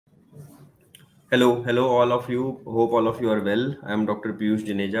Hello, all of you. Hope all of you are well. I am Dr. Piyush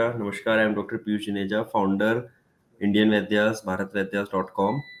Juneja. Namaskar, I am Dr. Piyush Juneja, founder, Indianvaidyas,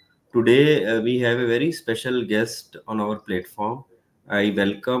 bharatvadyas.com. Today, we have a very special guest on our platform. I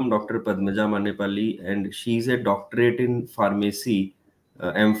welcome Dr. Padmaja and she is a doctorate in pharmacy,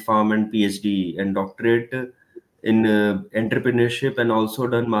 M.Pharm and PhD, and doctorate in entrepreneurship, and also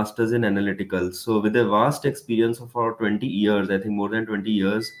done masters in analytical. So, with a vast experience of about 20 years, I think more than 20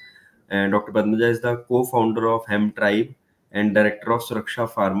 years, and Dr. Padmaja is the co-founder of Hemp Tribe and director of Suraksha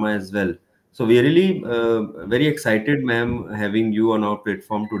Pharma as well. So we are really very excited, ma'am, having you on our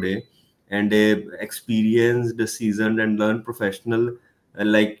platform today, and a experienced, seasoned, and learned professional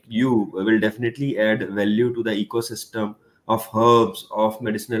like you will definitely add value to the ecosystem of herbs, of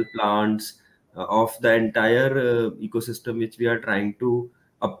medicinal plants, of the entire ecosystem which we are trying to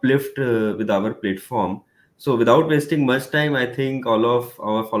uplift with our platform. So, without wasting much time, I think all of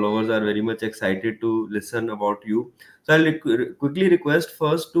our followers are very much excited to listen about you. So, I'll quickly request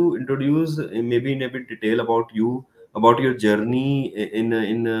first to introduce, maybe in a bit detail, about you, about your journey in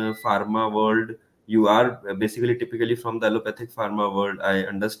pharma world. You are basically typically from the allopathic pharma world, I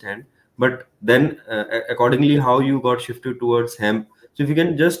understand. But then, accordingly, how you got shifted towards hemp. So, if you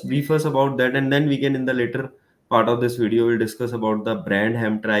can just brief us about that, and then we can, in the later part of this video, we'll discuss about the brand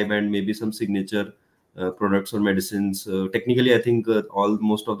Hemp Tribe and maybe some signature products or medicines. Technically, I think all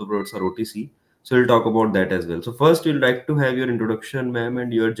most of the products are OTC. So we'll talk about that as well. So first, we'd like to have your introduction, ma'am,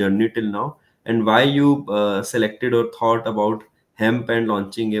 and your journey till now, and why you selected or thought about hemp and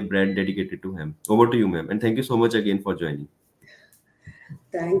launching a brand dedicated to hemp. Over to you, ma'am, and thank you so much again for joining.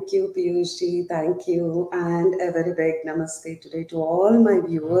 Thank you, Piyushji. Thank you. And a very big namaste today to all my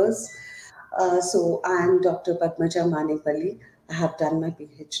viewers. I'm Dr. Padmaja Manipalli. I have done my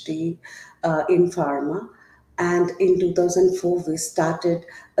PhD in pharma. And in 2004, we started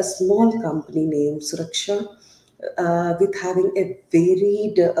a small company named Suraksha with having a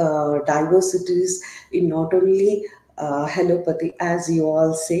varied diversities in not only allopathy, as you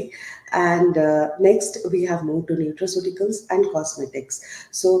all say. And next, we have moved to nutraceuticals and cosmetics.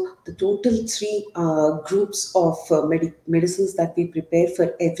 So the total three groups of medicines that we prepare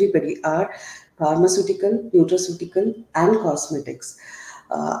for everybody are pharmaceutical, nutraceutical, and cosmetics.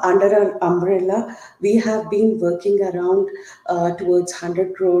 Under our umbrella, we have been working around towards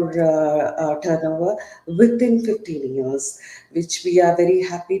 100 crore turnover within 15 years, which we are very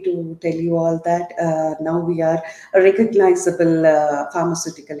happy to tell you all that now we are a recognizable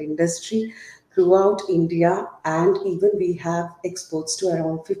pharmaceutical industry throughout India, and even we have exports to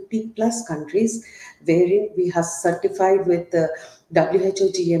around 50 plus countries, wherein we have certified with the WHO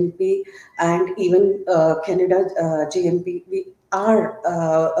GMP and even Canada GMP. We are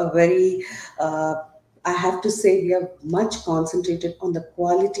a very I have to say we are much concentrated on the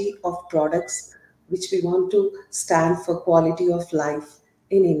quality of products which we want to stand for quality of life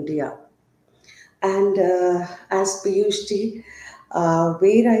in India. And as Piyush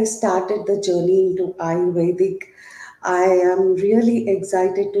where I started the journey into Ayurvedic, I am really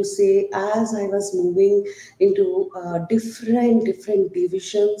excited to say as I was moving into different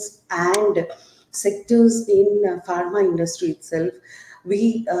divisions and sectors in pharma industry itself,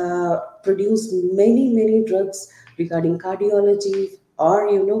 we produce many drugs regarding cardiology or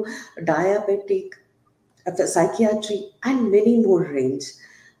diabetic, psychiatry, and many more range.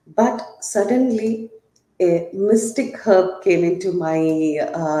 But suddenly, a mystic herb came into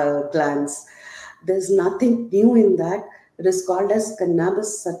my glance. There's nothing new in that. It is called as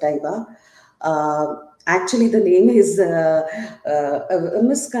cannabis sativa. Actually, the name is a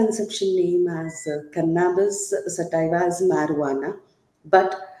misconception name as cannabis sativa as marijuana,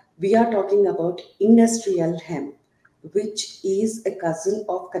 but we are talking about industrial hemp, which is a cousin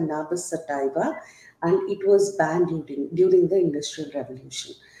of cannabis sativa, and it was banned during the Industrial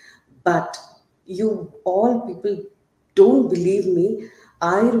Revolution. But you all people don't believe me.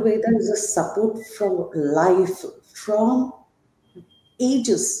 Ayurveda is a support from life, from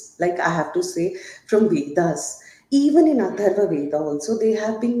ages, like I have to say, from Vedas. Even in Atharva Veda, also, they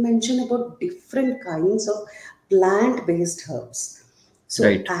have been mentioned about different kinds of plant based herbs. So,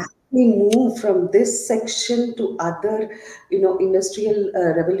 Right. as we move from this section to other, industrial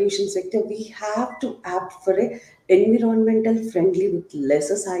revolution sector, we have to opt for a environmental friendly with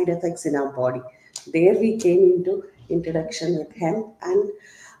lesser side effects in our body. There we came into introduction with hemp and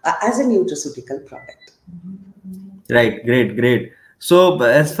as a nutraceutical product. Right, great. So,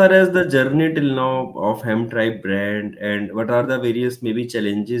 as far as the journey till now of Hemp Tribe brand, and what are the various maybe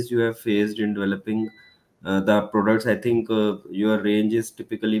challenges you have faced in developing the products? I think your range is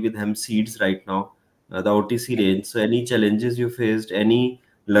typically with hemp seeds right now, the OTC range. So, any challenges you faced, any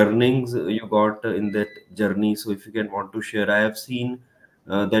learnings you got in that journey. So if you can want to share, I have seen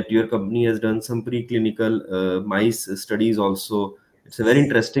that your company has done some preclinical mice studies also. It's a very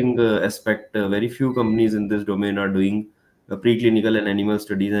interesting aspect. Very few companies in this domain are doing preclinical and animal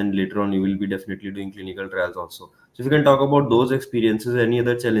studies, and later on you will be definitely doing clinical trials also. So if you can talk about those experiences, any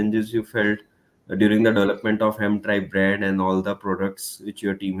other challenges you felt during the development of Hemp Tribe brand and all the products which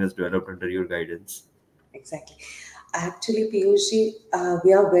your team has developed under your guidance. Exactly. Actually, Piyushi,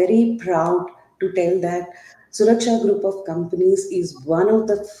 we are very proud to tell that Suraksha Group of Companies is one of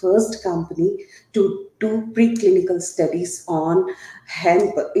the first company to do preclinical studies on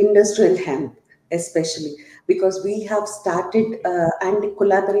hemp, industrial hemp, especially because we have started and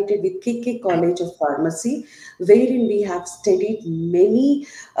collaborated with KK College of Pharmacy, wherein we have studied many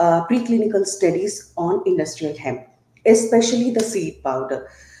preclinical studies on industrial hemp, especially the seed powder.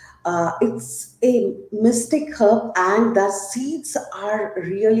 It's a mystic herb, and the seeds are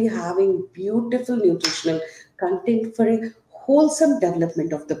really having beautiful nutritional content for a wholesome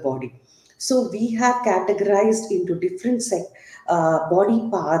development of the body. So we have categorized into different body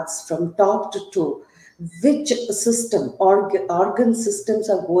parts from top to toe, which organ systems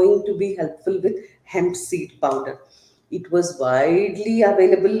are going to be helpful with hemp seed powder. It was widely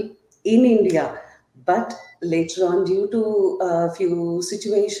available in India, but later on, due to a few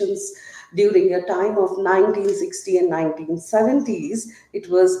situations during a time of 1960 and 1970s, it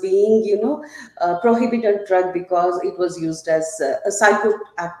was being, prohibited drug because it was used as a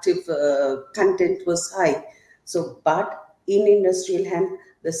psychoactive content was high. So, but in industrial hemp,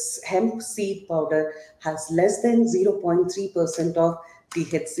 this hemp seed powder has less than 0.3% of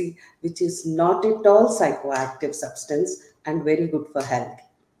THC, which is not at all psychoactive substance and very good for health.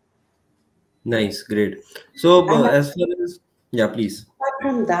 Nice, great. So, And as far as, yeah, please. apart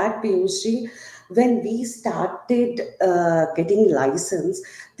from that, Piyushji, when we started getting license,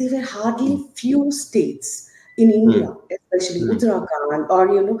 there were Hmm. hardly few states in Hmm. India, especially Hmm. Uttarakhand or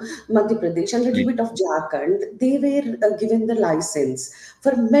Madhya Pradesh and a little Right. bit of Jharkhand. They were given the license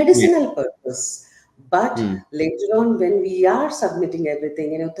for Great. medicinal purpose. But Hmm. later on, when we are submitting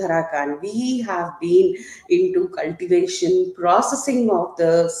everything in Uttarakhand, we have been into cultivation, processing of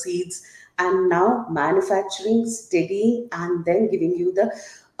the seeds, and now manufacturing, studying, and then giving you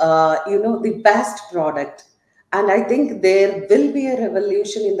the best product. And I think there will be a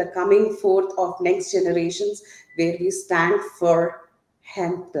revolution in the coming forth of next generations where we stand for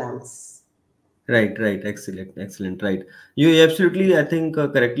hemp plants. Right, right. Excellent, excellent. Right. You absolutely, I think,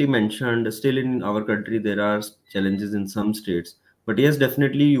 correctly mentioned. Still, in our country, there are challenges in some states. But yes,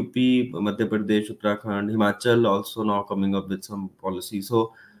 definitely, UP, Madhya Pradesh, Uttarakhand, Himachal also now coming up with some policy.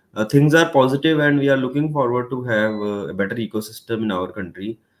 So things are positive, and we are looking forward to have a better ecosystem in our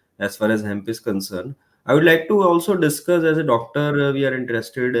country as far as hemp is concerned. I would like to also discuss as a doctor, we are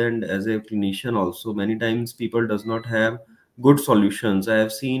interested, and as a clinician also. Many times, people does not have good solutions. I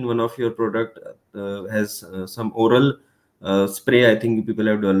have seen one of your product has some oral spray. I think people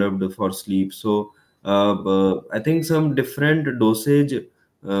have developed for sleep. So I think some different dosage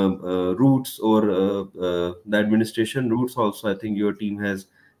routes or the administration routes also. I think your team has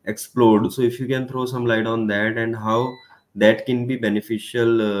explored. So if you can throw some light on that and how that can be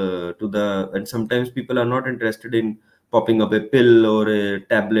beneficial to the, and sometimes people are not interested in popping up a pill or a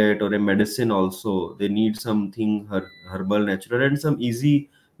tablet or a medicine also. They need something herbal, natural, and some easy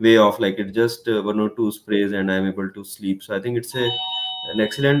way of like it just one or two sprays and I'm able to sleep. So I think it's a an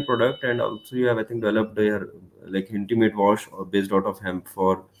excellent product. And also you have, I think, developed a like intimate wash or based out of hemp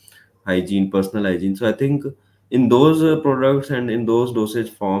for hygiene, personal hygiene. So I think in those products and in those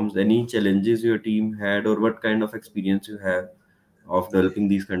dosage forms, any challenges your team had or what kind of experience you have of developing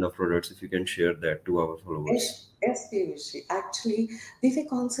these kind of products, if you can share that to our followers. Yes, Piyushi. Actually, we were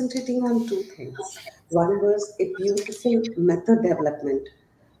concentrating on two things. One was a beautiful method development,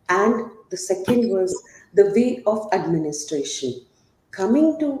 and the second was the way of administration.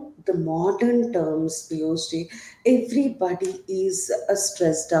 Coming to the modern terms, Piyushi, everybody is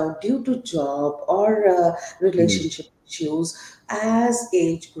stressed out due to job or Hmm. relationship issues as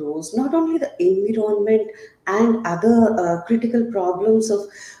age grows. Not only the environment and other critical problems of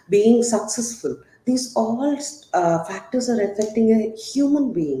being successful, these all factors are affecting a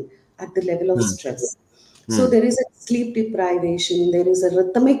human being at the level of Hmm. stress. So Hmm. there is a sleep deprivation, there is a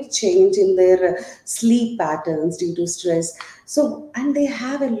rhythmic change in their sleep patterns due to stress. So, and they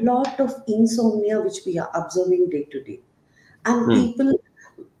have a lot of insomnia, which we are observing day to day. And Hmm. people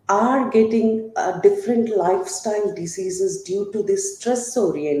are getting different lifestyle diseases due to this stress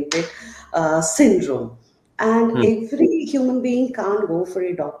oriented syndrome. And Hmm. every human being can't go for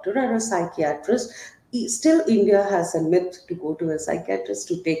a doctor or a psychiatrist. Still India has a myth to go to a psychiatrist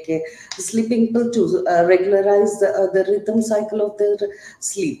to take a sleeping pill to regularize the rhythm cycle of their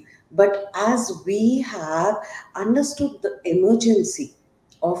sleep. But as we have understood the emergency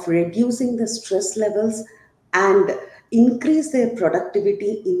of reducing the stress levels and increase their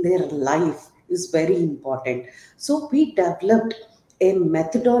productivity in their life is very important. So we developed a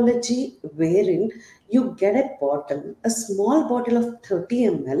methodology wherein you get a bottle, a small bottle of 30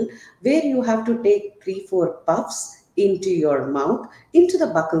 ml, where you have to take 3 4 puffs into your mouth, into the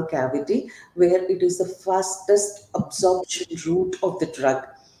buccal cavity, where it is the fastest absorption route of the drug.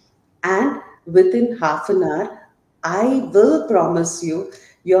 And within half an hour, I will promise you,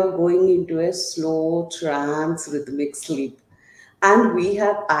 you're going into a slow trance rhythmic sleep. And we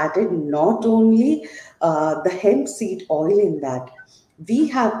have added not only the hemp seed oil in that, we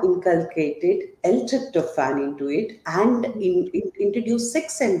have inculcated L-tryptophan into it and introduced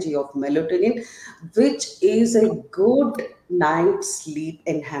 6 mg of melatonin, which is a good night sleep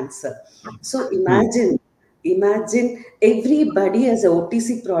enhancer. So Hmm. imagine everybody as a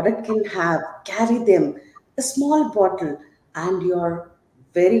OTC product can have, carry them, a small bottle, and you're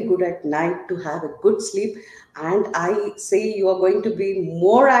very good at night to have a good sleep. And I say you are going to be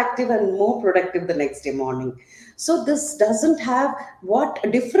more active and more productive the next day morning. So this doesn't have, what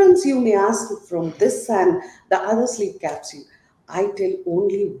difference you may ask from this and the other sleep capsule. I tell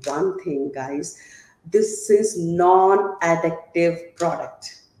only one thing, guys. This is non-addictive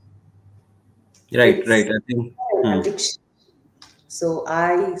product. Right, right. It's I think. an Hmm. addiction. So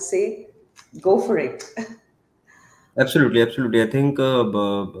I say go for it. Absolutely, absolutely. I think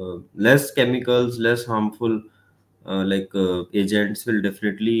less chemicals, less harmful agents will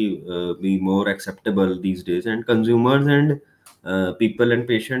definitely be more acceptable these days. And consumers and people and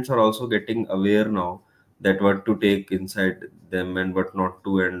patients are also getting aware now that what to take inside them and what not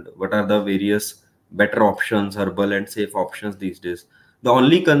to, and what are the various better options, herbal and safe options these days. The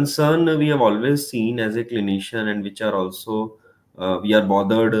only concern we have always seen as a clinician, and which are also we are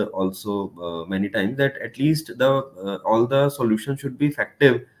bothered also many times, that at least the all the solutions should be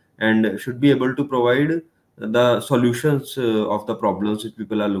effective and should be able to provide the solutions of the problems which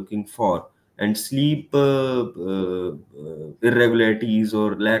people are looking for. And sleep irregularities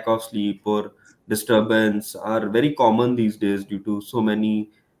or lack of sleep or disturbance are very common these days due to so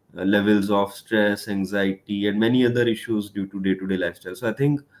many levels of stress, anxiety, and many other issues due to day lifestyle. So I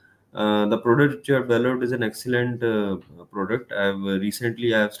think the product which you have developed is an excellent product. I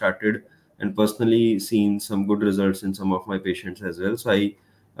have started and personally seen some good results in some of my patients as well. So I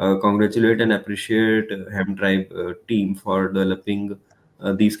congratulate and appreciate Hemp Tribe team for developing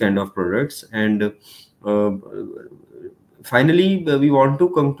these kind of products. And finally, we want to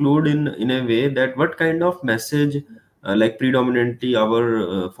conclude in a way that what kind of message, like predominantly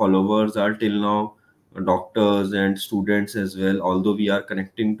our followers are till now doctors and students as well, although we are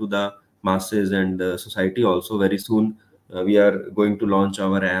connecting to the masses and the society also very soon. We are going to launch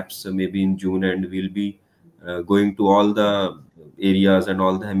our apps maybe in June, and we'll be going to all the areas and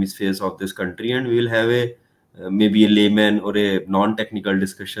all the hemispheres of this country, and we'll have a maybe a layman or a non-technical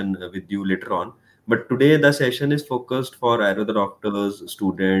discussion with you later on. But today the session is focused for Ayurveda doctors,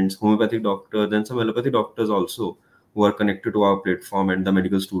 students, homeopathic doctors, and some allopathy doctors also who are connected to our platform, and the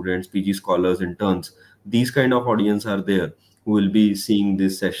medical students, PG scholars, interns. These kind of audience are there who will be seeing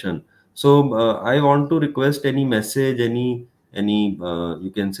this session. So I want to request any message, any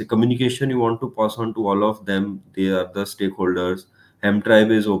you can say communication you want to pass on to all of them. They are the stakeholders. Hem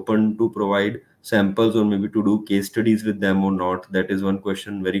Tribe is open to provide samples or maybe to do case studies with them or not. That is one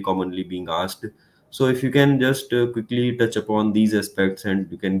question very commonly being asked. So if you can just quickly touch upon these aspects,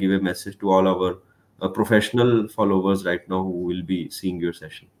 and you can give a message to all our professional followers right now who will be seeing your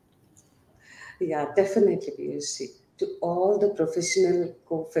session. Yeah, definitely, Piyush. To all the professional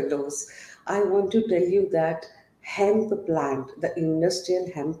co-fellows, I want to tell you that hemp plant, the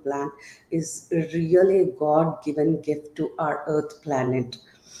industrial hemp plant, is really a God-given gift to our Earth planet.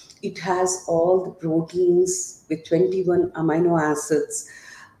 It has all the proteins with 21 amino acids,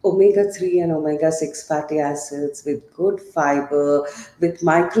 omega 3 and omega 6 fatty acids, with good fiber, with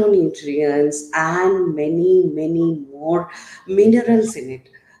micronutrients, and many, many more minerals in it.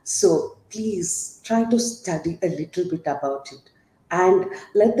 So please try to study a little bit about it and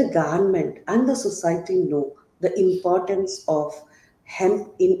let the government and the society know the importance of hemp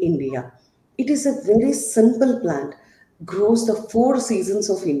in India. It is a very simple plant, grows the 4 seasons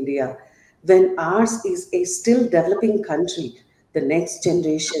of India. When ours is a still developing country, the next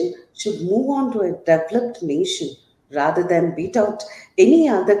generation should move on to a developed nation rather than beat out any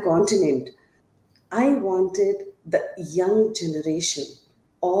other continent. I wanted the young generation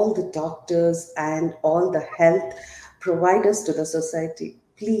all the doctors and all the health providers to the society,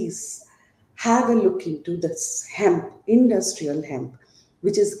 please have a look into this hemp, industrial hemp,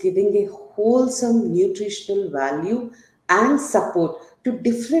 which is giving a wholesome nutritional value and support to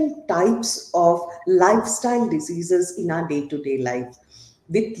different types of lifestyle diseases in our day to day life.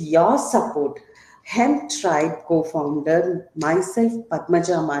 With your support, Hemp Tribe co founder, myself,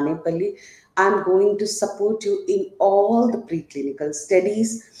 Padmaja Manepalli, I'm going to support you in all the preclinical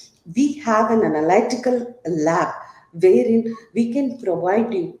studies. We have an analytical lab wherein we can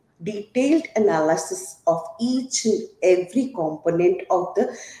provide you detailed analysis of each and every component of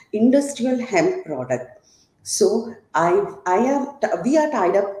the industrial hemp product. So we are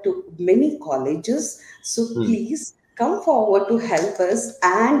tied up to many colleges. So Hmm. please come forward to help us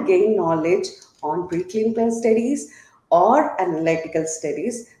and gain knowledge on preclinical studies or analytical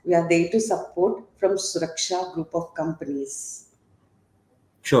studies. We are there to support from Suraksha group of companies.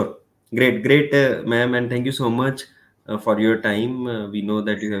 Sure. Great, ma'am, and thank you so much for your time. We know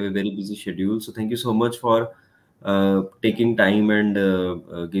that you have a very busy schedule, so thank you so much for taking time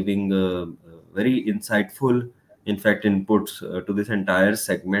and giving very insightful, in fact, inputs to this entire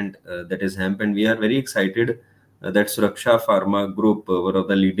segment that is hemp. And we are very excited that Suraksha Pharma Group, one of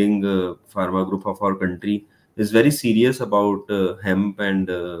the leading pharma group of our country, is very serious about hemp and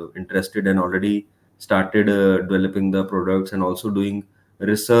interested and already started developing the products and also doing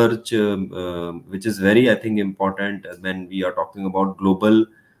research, which is very, I think, important when we are talking about global,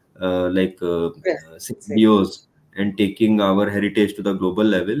 Yes, scenarios and taking our heritage to the global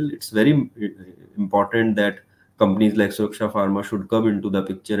level. It's very important that companies like Suraksha Pharma should come into the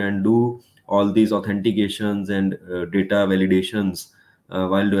picture and do all these authentications and data validations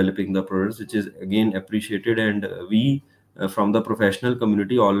while developing the products, which is again appreciated. And we, from the professional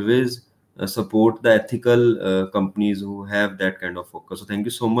community, always support the ethical companies who have that kind of focus. So thank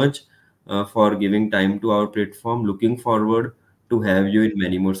you so much for giving time to our platform. Looking forward to have you in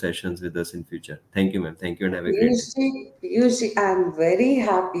many more sessions with us in future. Thank you, ma'am. Thank you and have a great day. Usually, I'm very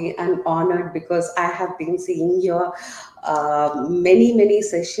happy and honored because I have been seeing your many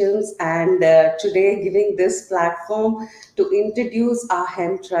sessions, and today giving this platform to introduce our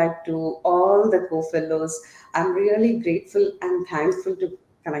hemp tribe to all the co-fellows. I'm really grateful and thankful to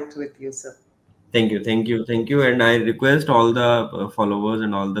connect with you, sir. Thank you. And I request all the followers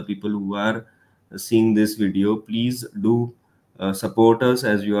and all the people who are seeing this video, please do support us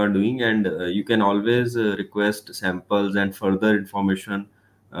as you are doing. And you can always request samples and further information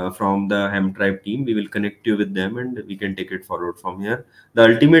from the Hem Tribe team. We will connect you with them and we can take it forward from here. The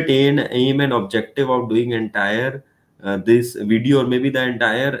ultimate aim and objective of doing entire this video, or maybe the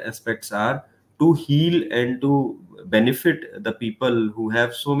entire aspects, are to heal and to benefit the people who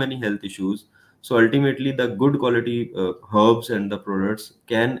have so many health issues. So ultimately, the good quality herbs and the products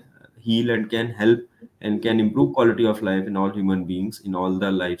can heal and can help and can improve quality of life in all human beings in all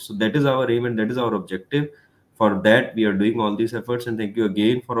the lives. So that is our aim and that is our objective. For that, we are doing all these efforts. And thank you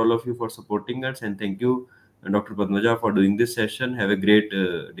again for all of you for supporting us. And thank you, Dr. Padmaja, for doing this session. Have a great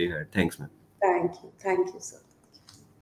day ahead. Thanks, man. Thank you. Thank you, sir.